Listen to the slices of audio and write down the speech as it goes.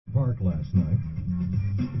park last night.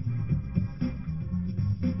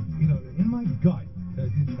 You know, in my gut,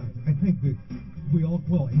 I think that we all,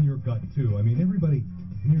 well, in your gut too. I mean, everybody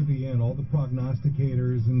near the end, all the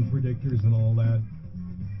prognosticators and predictors and all that,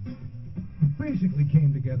 basically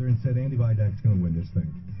came together and said Andy Vidak's going to win this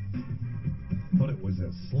thing. But it was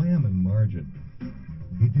a slamming margin.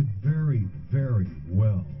 He did very, very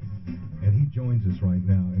well. And he joins us right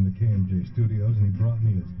now in the KMJ studios, and he brought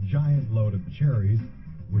me his giant load of cherries,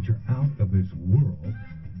 which are out of this world.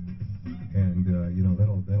 And, you know,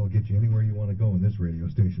 that'll get you anywhere you want to go in this radio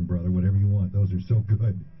station, brother, whatever you want. Those are so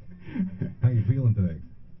good. How you feeling today?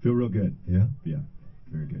 Feel real good. Yeah? Yeah,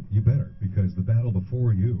 very good. You better, because the battle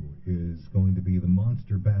before you is going to be the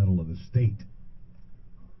monster battle of the state.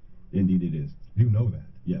 Indeed it is. You know that.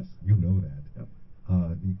 Yes. You know that. Yep.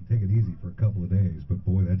 You can take it easy for a couple of days, but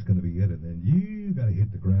boy, that's going to be it. And then you got to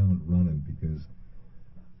hit the ground running, because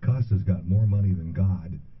Costa's got more money than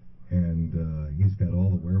God, and he's got all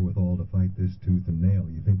the wherewithal to fight this tooth and nail.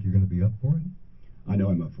 You think you're going to be up for it? I know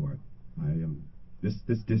I'm up for it. I am.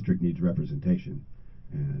 This district needs representation,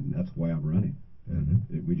 and that's why I'm running.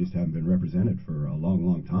 Mm-hmm. We just haven't been represented for a long,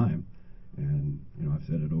 long time, and you know, I've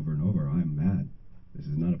said it over and over. I'm mad. This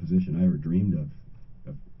is not a position I ever dreamed of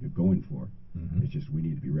going for. Mm-hmm. It's just we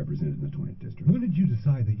need to be represented in the 20th district. When did you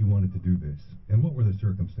decide that you wanted to do this, and what were the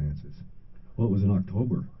circumstances? Well, it was in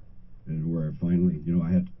October, and where I finally, you know,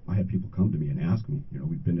 I had people come to me and ask me. You know,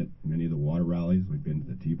 we've been at many of the water rallies, we've been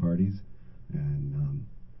to the tea parties, and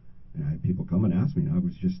I had people come and ask me. And I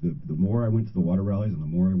was just the more I went to the water rallies and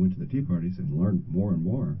the more I went to the tea parties and learned more and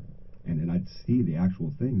more, and then I'd see the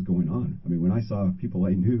actual things going on. I mean, when I saw people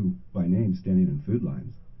I knew by name standing in food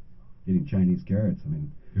lines, getting Chinese carrots, I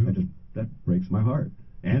mean, that breaks my heart,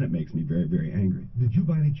 and it makes me very, very angry. Did you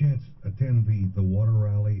by any chance attend the water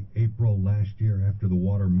rally April last year after the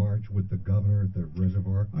water march with the governor at the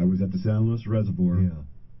reservoir? I was at the San Luis Reservoir. Yeah.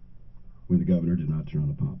 When the governor did not turn on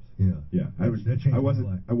the pumps. Yeah. Yeah. I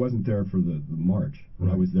wasn't there for the march, but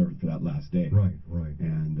right. I was there for that last day. Right, right.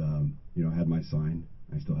 And you know, I had my sign.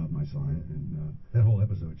 I still have my sign. And that whole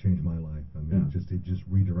episode changed my life. I mean, yeah. it just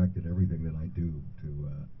redirected everything that I do to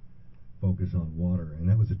focus on water, and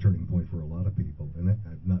that was a turning point for a lot of people. And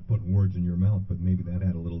I'm not putting words in your mouth, but maybe that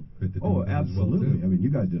had a little bit to do with it as well, absolutely. too. I mean,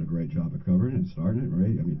 you guys did a great job of covering it and starting it,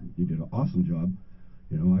 right? I mean, you did an awesome job.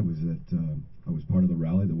 You know, I was part of the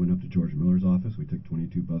rally that went up to George Miller's office. We took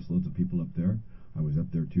 22 busloads of people up there. I was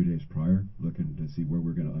up there 2 days prior looking to see where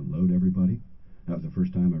we're going to unload everybody. That was the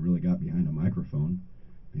first time I really got behind a microphone.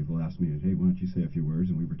 People asked me, hey, why don't you say a few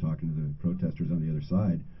words? And we were talking to the protesters on the other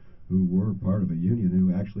side who were part of a union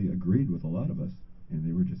who actually agreed with a lot of us. And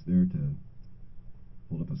they were just there to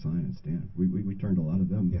hold up a sign and stand. We turned a lot of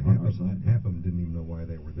them on our side. Half of them didn't even know why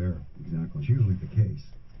they were there. Exactly. It's usually the case.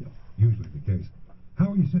 Yeah. Usually the case.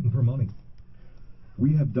 How are you sitting for money?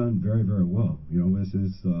 We have done very, very well. You know, this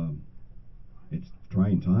is, it's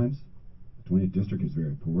trying times. The 20th district is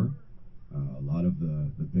very poor. A lot of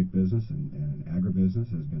the big business and agribusiness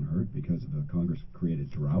has been hurt because of the Congress-created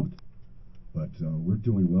drought. But we're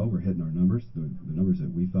doing well. We're hitting our numbers, the numbers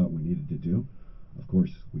that we thought we needed to do. Of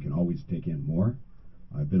course, we can always take in more.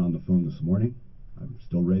 I've been on the phone this morning. I'm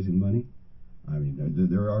still raising money. I mean,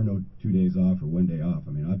 there are no 2 days off or 1 day off.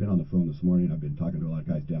 I mean, I've been on the phone this morning. I've been talking to a lot of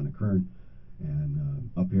guys down in Kern,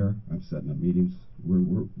 and up here, I'm setting up meetings.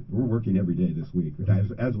 We're working every day this week,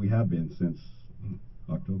 as we have been since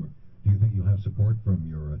October. Do you think you'll have support from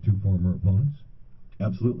your 2 former opponents?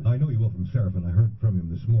 Absolutely. I know you will from Seraphin. I heard from him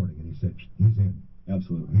this morning, and he said he's in.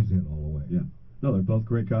 Absolutely. He's in all the way. Yeah. No, they're both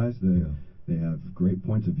great guys. They have great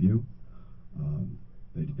points of view.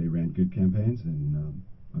 They ran good campaigns, and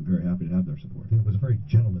I'm very happy to have their support. It was a very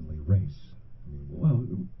gentlemanly race. Well,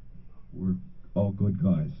 we're all good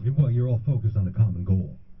guys. Well, you're all focused on a common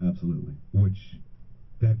goal. Absolutely. Which,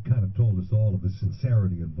 that kind of told us all of the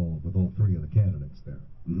sincerity involved with all 3 of the candidates there.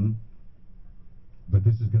 Mm-hmm. But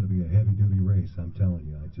this is going to be a heavy-duty race, I'm telling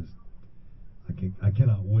you. I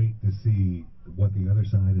cannot wait to see what the other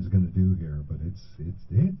side is going to do here, but it's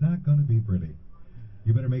not going to be pretty.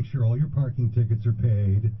 You better make sure all your parking tickets are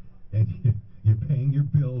paid, and you're paying your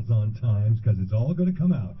bills on time, because it's all going to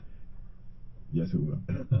come out. Yes, it will.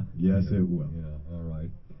 Yes, it will. Yeah, all right.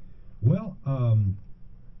 Well,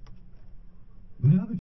 now that